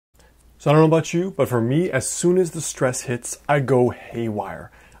So I don't know about you, but for me, as soon as the stress hits, I go haywire.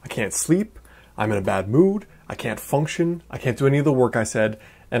 I can't sleep, I'm in a bad mood, I can't function, I can't do any of the work I said,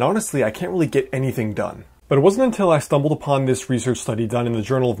 and honestly, I can't really get anything done. But it wasn't until I stumbled upon this research study done in the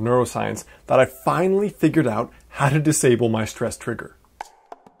Journal of Neuroscience that I finally figured out how to disable my stress trigger.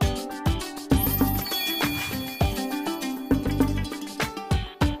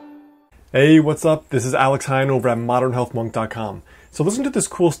 Hey, what's up? This is Alex Hine over at modernhealthmonk.com. So listen to this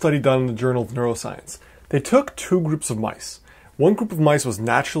cool study done in the Journal of Neuroscience. They took two groups of mice. One group of mice was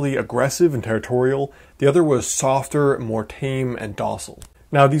naturally aggressive and territorial. The other was softer, more tame, and docile.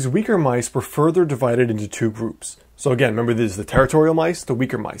 Now, these weaker mice were further divided into two groups. So again, remember this is the territorial mice, the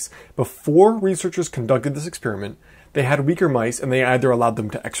weaker mice. Before researchers conducted this experiment, they had weaker mice and they either allowed them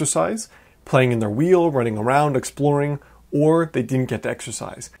to exercise, playing in their wheel, running around, exploring, or they didn't get to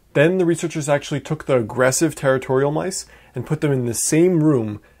exercise. Then the researchers actually took the aggressive territorial mice and put them in the same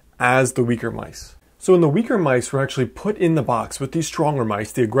room as the weaker mice. So when the weaker mice were actually put in the box with these stronger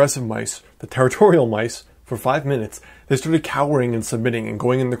mice, the aggressive mice, the territorial mice, for 5 minutes, they started cowering and submitting and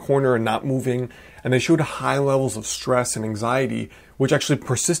going in the corner and not moving, and they showed high levels of stress and anxiety, which actually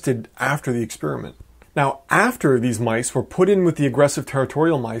persisted after the experiment. Now, after these mice were put in with the aggressive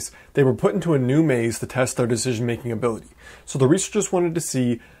territorial mice, they were put into a new maze to test their decision-making ability. So the researchers wanted to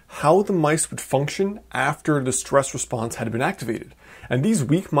see how the mice would function after the stress response had been activated. And these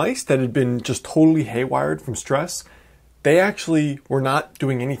weak mice that had been just totally haywired from stress, they actually were not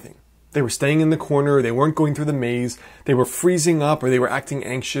doing anything. They were staying in the corner, they weren't going through the maze, they were freezing up or they were acting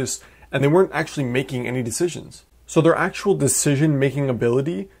anxious, and they weren't actually making any decisions. So their actual decision-making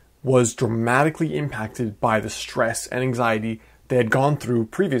ability was dramatically impacted by the stress and anxiety they had gone through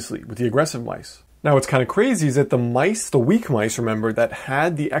previously with the aggressive mice. Now what's kind of crazy is that the mice, the weak mice, remember, that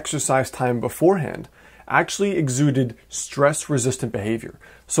had the exercise time beforehand, actually exuded stress-resistant behavior.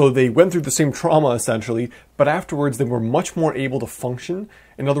 So they went through the same trauma essentially, but afterwards they were much more able to function.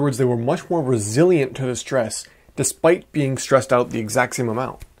 In other words, they were much more resilient to the stress despite being stressed out the exact same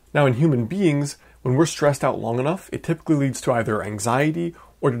amount. Now in human beings, when we're stressed out long enough, it typically leads to either anxiety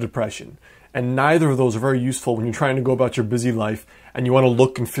or to depression. And neither of those are very useful when you're trying to go about your busy life and you want to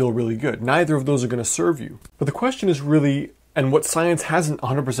look and feel really good. Neither of those are going to serve you. But the question is really, and what science hasn't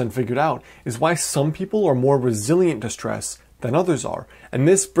 100% figured out, is why some people are more resilient to stress than others are. And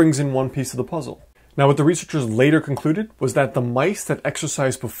this brings in one piece of the puzzle. Now, what the researchers later concluded was that the mice that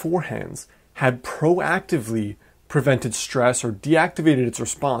exercised beforehand had proactively prevented stress or deactivated its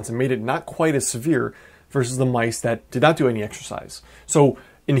response and made it not quite as severe versus the mice that did not do any exercise. So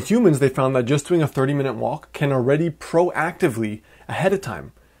in humans, they found that just doing a 30-minute walk can already proactively, ahead of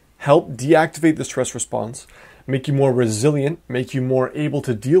time, help deactivate the stress response, make you more resilient, make you more able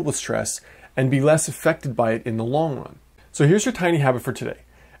to deal with stress, and be less affected by it in the long run. So here's your tiny habit for today.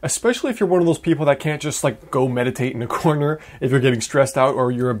 Especially if you're one of those people that can't just go meditate in a corner if you're getting stressed out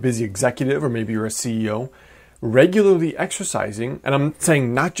or you're a busy executive or maybe you're a CEO. Regularly exercising, and I'm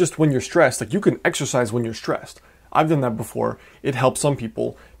saying not just when you're stressed, you can exercise when you're stressed. I've done that before. It helps some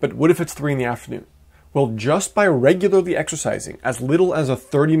people, but what if it's 3 in the afternoon? Well, just by regularly exercising, as little as a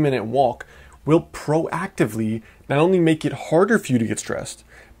 30-minute walk will proactively not only make it harder for you to get stressed,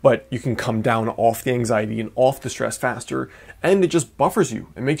 but you can come down off the anxiety and off the stress faster, and it just buffers you.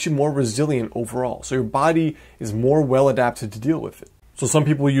 It makes you more resilient overall. So your body is more well adapted to deal with it. So some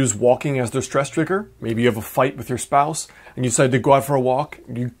people use walking as their stress trigger. Maybe you have a fight with your spouse and you decide to go out for a walk,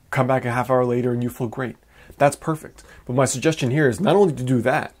 you come back a half hour later and you feel great. That's perfect. But my suggestion here is not only to do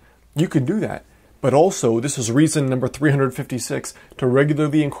that, you can do that, but also this is reason number 356 to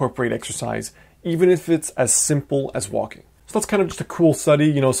regularly incorporate exercise, even if it's as simple as walking. So that's kind of just a cool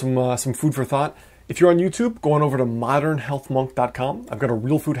study, some food for thought. If you're on YouTube, go on over to modernhealthmonk.com. I've got a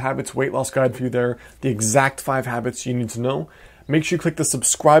real food habits weight loss guide for you there, the exact 5 habits you need to know. Make sure you click the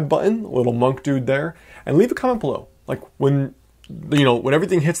subscribe button, the little monk dude there, and leave a comment below. When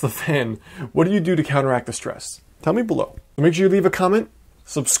everything hits the fan, what do you do to counteract the stress? Tell me below. So make sure you leave a comment,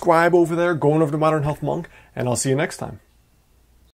 subscribe over there, go on over to Modern Health Monk, and I'll see you next time.